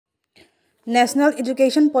National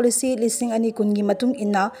Education Policy listing ani kungi matung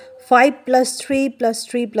inna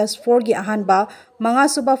 5+3+3+4 gi ahanba manga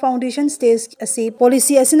suba foundation stage asi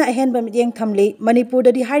policy asina ahenba midyeng thamli Manipur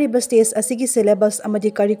dadi hariba stage asigi syllabus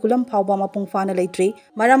amadi curriculum phawba mapung fana leitri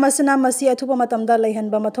maramasina masi athuba matamda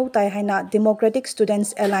leihanba mathau tai haina Democratic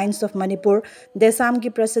Students Alliance of Manipur Desam gi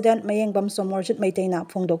president Mayengbam Somorjit Maitaina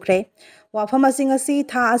phongdokre Wapham asi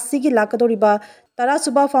tha asigi lakadoriba tara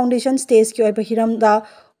suba foundation stage ki oiba hiramda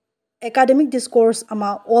Academic Discourse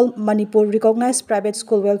ama All Manipur Recognized Private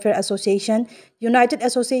School Welfare Association, United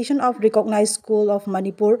Association of Recognized School of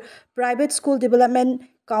Manipur, Private School Development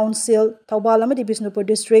Council, Thaubal amadi Bisnupur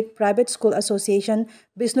District Private School Association,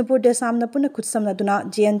 Bisnupur Desam na puna khutsamna duna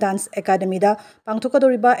GN Dance Academy da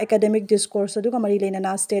pangthokadoriba academic discourse aduga mari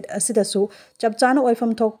leinana state asidasu chapchana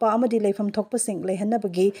oifam thokpa amadi leifam thokpa sing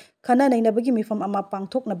leihanabagi khana nainabagi mifam ama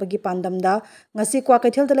pangthoknabagi pandamda ngasi kwa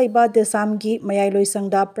kaithel da leiba Desam gi mayai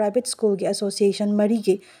loisangda private school gi association mari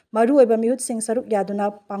gi maru oiba mihut sing saruk yaduna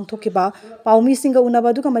pangthokiba paumi singa unaba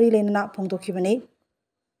aduga mari leinana phongdokhibani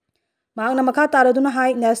Magna Makha Taraduna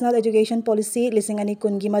High National Education Policy listing ani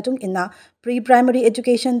kungi matung inna pre-primary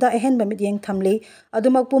education da ehen bamit yeng thamli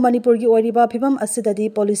adumakpu Manipur gi oriba phibam asidadi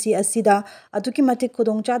policy asida atuki matik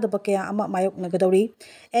khudongcha da bakya ama mayok nagadori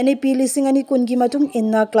NAP listing ani kungi matung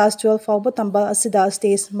inna class 12 fawba tamba asida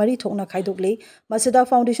stage mari thokna khaidokli masida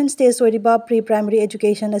foundation stage oriba pre-primary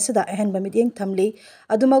education asida ehen bamit yeng thamli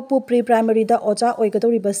adumakpu pre-primary da oja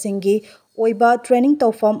oigadori basingi oiba training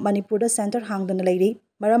tawfam Manipur da center hangdana leiri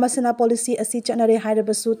Maramasina policy asi chanare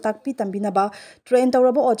hairabasu takpi tambinaba train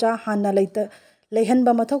tawraba oja hanna leita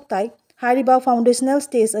leihanba mathok tai hariba foundational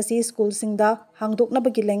stage asi school singda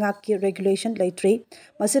hangdoknabagi lengak ki regulation leitri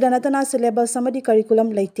masida natana syllabus samadi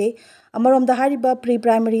curriculum leite amaromda hariba pre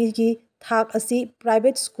primary gi thak asi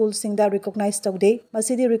private school singda recognize tawde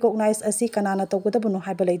masidi recognize asi kanana tawgadabuno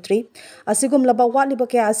haiba leitri asigum laba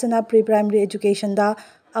watliba ke asina pre primary education da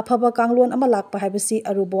afaba kanglon ama lakpa haibasi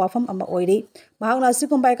aruba wafam ama oiri mahakna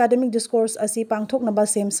asigumba academic discourse asi pangthoknaba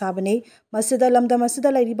sem sabani masida lamda masida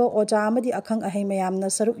lairiba oja amadi akhang ahai mayamna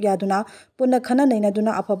saruk yaduna punna khana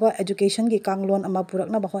nainaduna afaba education gi kanglon ama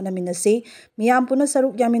purakna bahona minasi miyam punna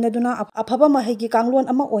saruk yaminaduna afaba mahai gi kanglon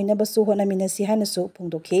ama oina basu hona minasi hanasu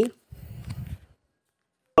phungdokhi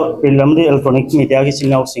Lamdi electronic media ki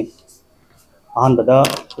signal sing ahan bada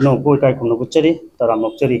no ko kai khunu buchari taram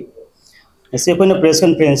nokchari ऐसे कोई press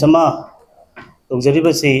conference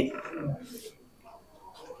से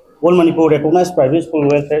All Manipur Recognized Private School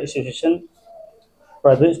Welfare Association,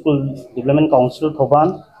 Private School Development Council Thoban,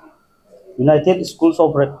 United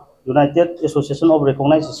Association of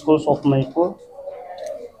Recognized Schools of Manipur,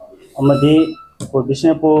 Amadi for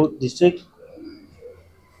Bishnapur District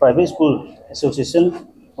Private School Association,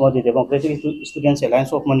 Amadi Democratic Students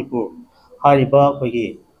Alliance of Manipur, Hariba Kogi.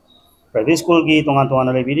 Private school ki tongan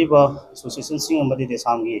tongan lebih ba association sing amadi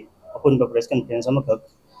Desam gi apun ba press conference amakak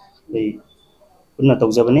lei punna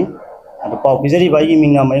tawjabani adu pau bijari ba yi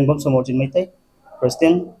minga Mayengbam Somorjit Maitai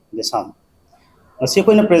president Desam asi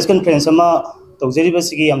koina press conference ama tawjari ba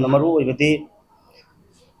sigi amna maru oibadi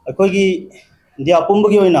akoi gi india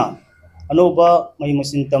apumba gi oina anoba mai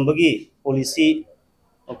masin tambagi policy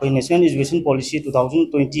akoi national education policy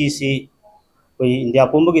 2020 si koi India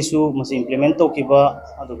pumba gisu masi implement to kiba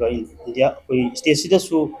aduga India koi state sida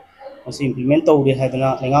su masi implement to ri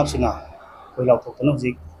hadana lengak sina koi law thokna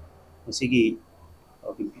hujik masi gi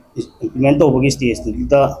implement to bagi state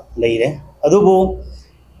da leire adubu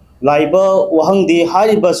laiba wahang di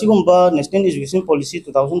hariba sigumba national education policy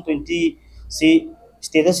 2020 si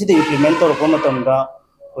state sida implement to ro matamda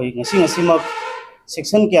koi ngasi mak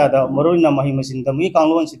section kya da maroi na mahi masin da mi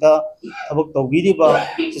kanglon sida thabak tawbiri ba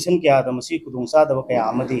section kya da masi kudungsa da kaya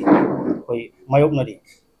amadi koi mayok nari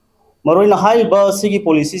maroi na hai ba sigi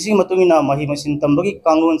policy si matungina mahi masin tambagi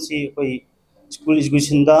kanglon si koi school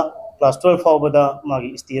education da class 12 faw bada magi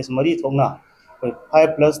sts mari thongna koi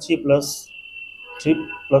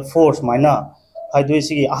 5+3+3+4 maina haidoi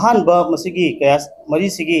sigi ahan ba masigi kaya mari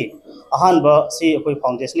sigi ahan ba si koi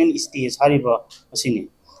foundational stage hariba asini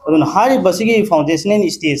adun hari basigi foundational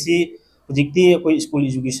stage si hujikti koi school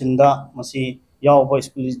education da masi yaw ba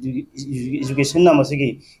school education na masigi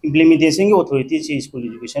implementation gi authority si school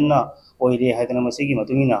education na oire haidana masigi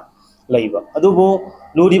matungina laiba adubo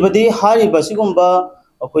luribadi hari basigumba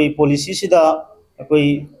koi policy sida koi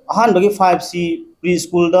ahan bagi 5 si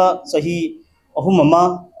preschool da sahi ahum ama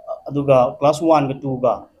aduga class 1 ga 2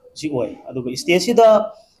 ga si oi aduga stage sida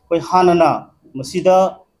koi hanana masida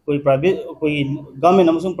koi private koi government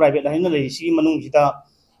amasung private haina lei si manung hita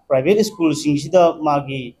private school sing sida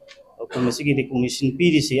magi koi masigi recognition pi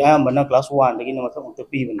ri si ayam bana class 1 dagi na mathak ta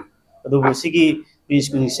pi bani ꯑꯗꯨꯕꯨ ꯁꯤꯒꯤ pre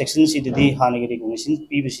schooling ꯁꯦꯛꯁꯟꯁꯤꯗꯗꯤ ꯍꯥꯟꯅꯒꯤ recognition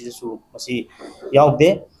ꯄꯤꯕꯁꯤꯗꯁꯨ ꯃꯁꯤ ꯌꯥꯎꯗꯦ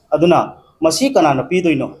ꯑꯗꯨꯅ ꯃꯁꯤ ꯀꯅꯥꯅ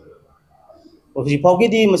ꯄꯤꯗꯣꯏꯅꯣ ꯍꯧꯖꯤꯛ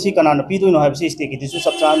ꯐꯥꯎꯒꯤꯗꯤ ꯃꯁꯤ ꯀꯅꯥꯅ ꯄꯤꯗꯣꯏꯅꯣ ꯍꯥꯏꯕꯁꯤ ꯁ꯭ꯇꯦꯠꯀꯤꯗꯁꯨ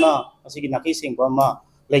ꯆꯞ ꯆꯥꯅ ꯃꯁꯤꯒꯤ ꯅꯥꯈꯩ ꯁꯦꯡꯕ ꯑꯃ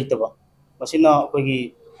ꯂꯩꯇꯕ ꯃꯁꯤꯅ ꯑꯩꯈꯣꯏꯒꯤ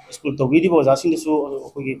ꯁ꯭ꯀꯨꯜ ꯇꯧꯕꯤꯔꯤꯕ ꯑꯣꯖꯥꯁꯤꯡꯗꯁꯨ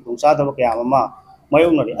ꯑꯩꯈꯣꯏꯒꯤ ꯈꯨꯗꯣꯡꯆꯥꯗꯕ ꯀꯌꯥ ꯑꯃ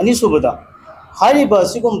ꯃꯥꯌꯣꯛꯅꯔꯤ ꯑꯅꯤꯁꯨꯕꯗ ꯍꯥꯏꯔꯤꯕ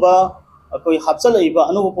ꯑꯁꯤꯒꯨꯝꯕ ꯑꯩꯈꯣꯏ ꯍꯥꯞꯆꯜꯂꯛꯏꯕ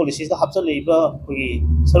ꯑꯅꯧꯕ ꯄꯣꯂꯤꯁꯤꯗ ꯍꯥꯞꯆꯜꯂꯛꯏꯕ ꯑꯩꯈꯣꯏꯒꯤ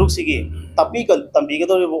ꯁꯔꯨꯛꯁꯤꯒꯤ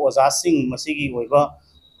ꯇꯝꯕꯤꯒꯗꯧꯔꯤꯕ ꯑꯣꯖꯥꯁꯤꯡ ꯃꯁꯤꯒꯤ ꯑꯣꯏꯕ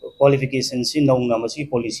ꯀ꯭ꯋꯥꯂꯤꯐꯤꯀꯦꯁꯟꯁꯤ ꯅꯧꯅ ꯃꯁꯤꯒꯤ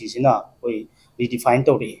ꯄꯣꯂꯤꯁꯤꯁꯤꯅ ꯑꯩꯈꯣꯏ ꯔꯤꯗꯤꯐꯥꯏꯟ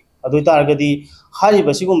ꯇꯧꯔꯛꯏ ꯑꯗꯨ ꯑꯣꯏꯇꯥꯔꯒꯗꯤ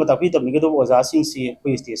ꯍꯥꯏꯔꯤꯕ ꯑꯁꯤꯒꯨꯝꯕ ꯇꯥꯛꯄꯤ ꯇꯝꯕꯤꯒꯗꯧꯕ ꯑꯣꯖꯥꯁꯤꯡꯁꯤ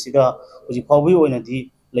ꯑꯩꯈꯣꯏ ꯁ꯭ꯇꯦꯠꯁꯤꯗ ꯍꯧꯖꯤꯛ ꯐꯥꯎꯕꯒꯤ ꯑꯣꯏꯅꯗꯤ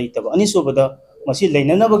ꯂꯩꯇꯕ ꯑꯅꯤꯁꯨꯕꯗ ꯃꯁꯤ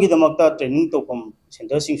ꯂꯩꯅꯅꯕꯒꯤꯗꯃꯛꯇ ꯇ꯭ꯔꯦꯅꯤꯡ ꯇꯧꯐꯝ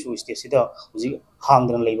ꯁꯦꯟꯇꯔꯁꯤꯡꯁꯨ ꯁ꯭ꯇꯦꯠꯁꯤꯗ ꯍꯧꯖꯤꯛ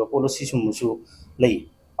ꯍꯥꯡꯗꯅ ꯂꯩꯕ ꯄꯣꯂꯤꯁꯤꯁꯨ ꯂꯩ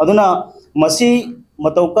ꯑꯗꯨꯅ ꯃꯁꯤ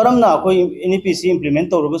ꯃꯇꯧ ꯀꯔꯝꯅ ꯑꯩꯈꯣꯏ NEP-ꯁꯤ ꯏꯝꯄ꯭ꯂꯤꯃꯦꯟ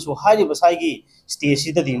ꯇꯧꯔꯒꯁꯨ ꯍꯥꯏꯔꯤꯕ ꯁꯥꯏꯒꯤ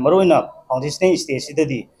ꯁ꯭ꯇꯦꯠꯁꯤꯗꯗꯤ ꯃꯔꯨꯑꯣꯏꯅ ꯐꯥꯎꯟꯗꯦꯁꯅꯦꯜ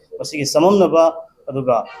ꯁ꯭ꯇꯦꯠꯁꯤꯗꯗꯤ ꯃꯁꯤꯒꯤ ꯆꯃꯝꯅꯕ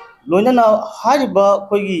ꯑꯗꯨꯒ ꯂꯣꯏꯅꯅ ꯍꯥꯏꯔꯤꯕ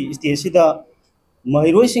ꯑꯩꯈꯣꯏꯒꯤ ꯁ꯭ꯇꯦꯠꯁꯤꯗ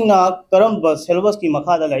ꯃꯍꯩꯔꯣꯏꯁꯤꯡꯅ ꯀꯔꯝꯕ ꯁꯦꯂꯦꯕꯁꯀꯤ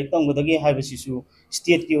ꯃꯈꯥꯗ ꯂꯥꯏꯔꯤꯛ ꯇꯝꯒꯗꯒꯦ ꯍꯥꯏꯕꯁꯤꯁꯨ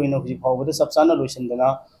ꯁ꯭ꯇꯦꯠꯀꯤ ꯑꯣꯏꯅ ꯍꯧꯖꯤꯛ ꯐꯥꯎꯕꯗ ꯆꯞ ꯆꯥꯅ ꯂꯣꯏꯁꯤꯟꯗꯅ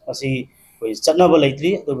ꯃꯁꯤ ꯑꯩꯈꯣꯏ ꯆꯠꯅꯕ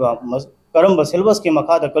ꯂꯩꯇ꯭ꯔꯤ ꯑꯗꯨꯒ ꯀꯔꯝꯕ ꯁꯦꯂꯦꯕꯁꯀꯤ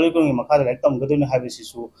ꯃꯈꯥꯗ ꯀꯔꯤꯀꯨꯂꯝꯒꯤ ꯃꯈꯥꯗ ꯂꯥꯏꯔꯤꯛ ꯇꯝꯒꯗꯣꯏꯅꯣ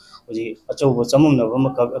ꯍꯥꯏꯕꯁꯤꯁꯨ ꯍꯧꯖꯤꯛ ꯑꯆꯧꯕ ꯆꯃꯝꯅꯕ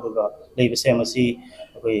ꯑꯃꯈꯛ ꯑꯗꯨꯒ ꯂꯩꯕꯁꯦ ꯃꯁꯤ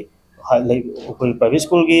ꯑꯩꯈꯣꯏ ꯄ꯭ꯔꯥꯏꯚꯦꯠ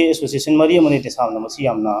ꯁ꯭ꯀꯨꯜꯒꯤ ꯑꯦꯁꯣꯁꯤꯌꯦꯁꯟ ꯃꯔꯤ ꯑꯃꯅꯤ ꯗꯦꯁꯥꯝꯅ ꯃꯁꯤ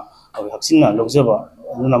ꯌꯥꯝꯅ ꯍꯛꯆꯤꯟꯅ ꯂꯧꯖꯕ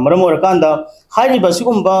ꯑꯗꯨꯅ ꯃꯔꯝ ꯑꯣꯏꯔꯀꯥꯟꯗ ꯍꯥꯏꯔꯤꯕ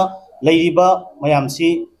ꯑꯁꯤꯒꯨꯝꯕ ꯂꯩꯔꯤꯕ ꯃꯌꯥꯝꯁꯤ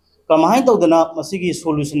ꯀꯃꯥꯏꯅ ꯇꯧꯗꯅ ꯃꯁꯤꯒꯤ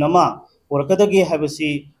ꯁꯣꯂꯨꯁꯟ ꯑꯃ ꯄꯨꯔꯛꯀꯗꯒꯦ ꯍꯥꯏꯕꯁꯤ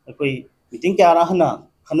ꯑꯩꯈꯣꯏ ꯃꯤꯇꯤꯡ ꯀꯌꯥꯔꯛ ꯍꯟꯅ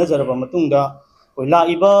ꯈꯟꯅꯖꯔꯕ ꯃꯇꯨꯡꯗ ꯑꯩꯈꯣꯏ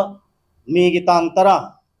ꯂꯥꯛꯏꯕ ꯃꯦꯒꯤ ꯇꯥꯡ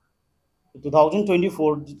 10,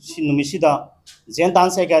 2024 ꯅꯨꯃꯤꯠꯁꯤꯗ ꯖꯦꯟ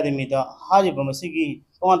ꯗꯥꯟꯁ ꯑꯦꯀꯥꯗꯃꯤꯗ ꯍꯥꯏꯔꯤꯕ ꯃꯁꯤꯒꯤ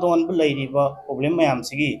ꯇꯣꯉꯥꯟ ꯇꯣꯉꯥꯟꯕ ꯂꯩꯔꯤꯕ ꯄ꯭ꯔꯣꯕ꯭ꯂꯦꯝ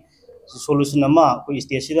ꯃꯌꯥꯝꯁꯤꯒꯤ ꯁꯣꯂꯨꯁꯟ ꯑꯃ ꯑꯩꯈꯣꯏ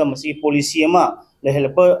ꯁ꯭ꯇꯦꯠꯁꯤꯗ ꯃꯁꯤꯒꯤ ꯄꯣꯂꯤꯁꯤ ꯑꯃ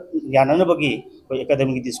ꯂꯩꯍꯜꯂꯛꯄ ꯌꯥꯅꯅꯕꯒꯤ ꯑꯩꯈꯣꯏ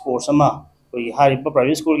ꯑꯦꯀꯥꯗꯃꯤꯛ ꯗꯤꯁꯀꯣꯔꯁ ꯑꯃ ꯑꯩꯈꯣꯏ ꯍꯥꯏꯔꯤꯕ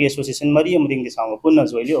ꯄ꯭ꯔꯥꯏꯚꯦꯠ ꯁ꯭ꯀꯨꯜꯒꯤ ꯑꯦꯁꯣꯁꯤꯌꯦꯁꯟ ꯃꯔꯤ ꯑꯃꯗꯤ ꯗꯦꯁꯥꯝꯒ ꯄꯨꯟꯅ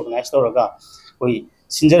ꯖꯣꯏꯟꯂꯤ ꯑꯣꯔꯒꯅꯥꯏꯖ ꯇꯧꯔꯒ ꯑꯩꯈꯣꯏ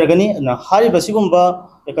ꯁꯤꯟꯖꯔꯒꯅꯤ ꯑꯗꯨꯅ ꯍꯥꯏꯔꯤꯕ ꯑꯁꯤꯒꯨꯝꯕ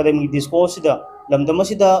ꯑꯦꯀꯥꯗꯃꯤꯛ ꯗꯤꯁꯀꯣꯔꯁꯁꯤꯗ ꯂꯝꯗꯝ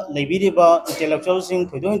ꯑꯁꯤꯗ ꯂꯩꯕꯤꯔꯤꯕ ꯏꯟꯇꯦꯂꯦꯛꯆꯨꯋꯦꯜꯁꯤꯡ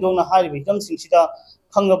ꯊꯣꯏꯗꯣꯛ ꯍꯦꯟꯗꯣꯛꯅ ꯍꯥꯏꯔꯤꯕ ꯍꯤꯔꯝꯁꯤꯡꯁꯤꯗ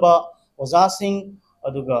ꯈꯪꯉꯕ ꯑꯣꯖꯥꯁꯤꯡ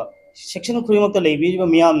ꯑꯗꯨꯒ ꯁꯦꯛꯁꯟ ꯈꯨꯗꯤꯡꯃꯛꯇ ꯂꯩꯕꯤꯔꯤꯕ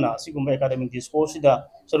ꯃꯤꯌꯥꯝꯅ ꯑꯁꯤꯒꯨꯝꯕ ꯑꯦꯀꯥꯗꯃꯤꯛ ꯗꯤꯁꯀꯣꯔꯁꯁꯤꯗ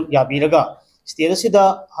ꯁꯔꯨꯛ ꯌꯥꯕꯤꯔꯒ ꯁ꯭ꯇꯦꯠ ꯑꯁꯤꯗ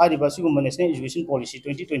ꯍꯥꯏꯔꯤꯕ ꯑꯁꯤꯒꯨꯝꯕ ꯅꯦꯁꯅꯦꯜ ꯏꯗꯨꯀꯦꯁꯟ ꯄꯣꯂꯤꯁꯤ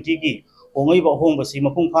 2020ꯒꯤ ꯍꯣꯡꯂꯛꯏꯕ ꯑꯍꯣꯡꯕꯁꯤ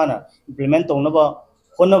ꯃꯄꯨꯡ ꯐꯥꯅ ꯏꯝꯄ꯭ꯂꯤꯃꯦꯟ ꯇꯧꯅꯕ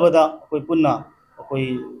ꯍꯣꯠꯅꯕꯗ ꯑꯩꯈꯣꯏ ꯄꯨꯟꯅ ꯑꯩꯈꯣꯏ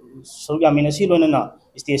ꯁꯔꯨꯛ ꯌꯥꯃꯤꯟꯅꯁꯤ ꯂꯣꯏꯅꯅ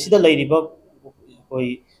ꯁ꯭ꯇꯦꯠꯁꯤꯗ ꯂꯩꯔꯤꯕ ꯑꯩꯈꯣꯏ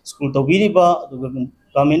ꯁ꯭ꯀꯨꯜ ꯇꯧꯕꯤꯔꯤꯕ ꯑꯗꯨꯒ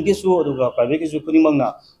ꯒꯚꯔꯟꯃꯦꯟꯠꯀꯤꯁꯨ ꯑꯗꯨꯒ ꯄ꯭ꯔꯥꯏꯚꯦꯠꯀꯤꯁꯨ ꯈꯨꯗꯤꯡꯃꯛꯅ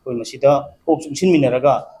ꯑꯩꯈꯣꯏ ꯃꯁꯤꯗ ꯀꯣꯛ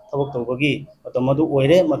ꯆꯨꯡꯁꯤꯟꯃꯤꯟꯅꯔꯒ ꯊꯕꯛ ꯇꯧꯕꯒꯤ ꯃꯇꯝ ꯑꯗꯨ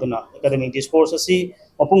ꯑꯣꯏꯔꯦ ꯃꯗꯨꯅ ꯑꯦꯀꯥꯗꯃꯤꯛ ꯗꯤꯁꯀꯣꯔꯁ ꯑꯁꯤ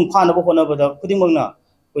ꯃꯄꯨꯡ ꯐꯥꯅꯕ ꯍꯣꯠꯅꯕꯗ ꯈꯨꯗꯤꯡꯃꯛꯅ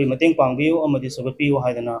ꯑꯩꯈꯣꯏ ꯃꯇꯦꯡ ꯄꯥꯡꯕꯤꯌꯨ ꯑꯃꯗꯤ ꯁꯧꯒꯠꯄꯤꯌꯨ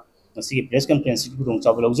ꯍꯥꯏꯗꯅ ꯉꯁꯤꯒꯤ ꯄ꯭ꯔꯦꯁ ꯀꯟꯐꯔꯦꯟꯁꯀꯤ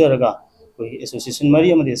ꯈꯨꯗꯣꯡꯆꯥꯕ ꯂꯧꯖꯔꯒ ꯑꯩꯈꯣꯏ ꯑꯦꯁꯣꯁꯤꯌꯦꯁꯟ ꯃꯔꯤ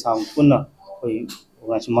ꯑꯃꯗꯤ ꯁꯥꯡ ꯄꯨꯟꯅ ꯑꯩꯈꯣꯏ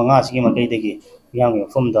ꯑꯣꯔꯒꯅꯥꯏꯖꯦꯁꯟ 5 ꯑꯁꯤꯒꯤ ꯃꯥꯏꯀꯩꯗꯒꯤ ꯃꯤꯌꯥꯝꯒꯤ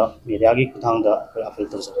ꯃꯐꯝꯗ ꯃꯦꯗꯤꯌꯥꯒꯤ ꯈꯨꯠꯊꯥꯡꯗ ꯑꯩꯈꯣꯏ ꯑꯄꯤꯜ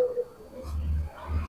ꯇꯧꯖꯔꯤ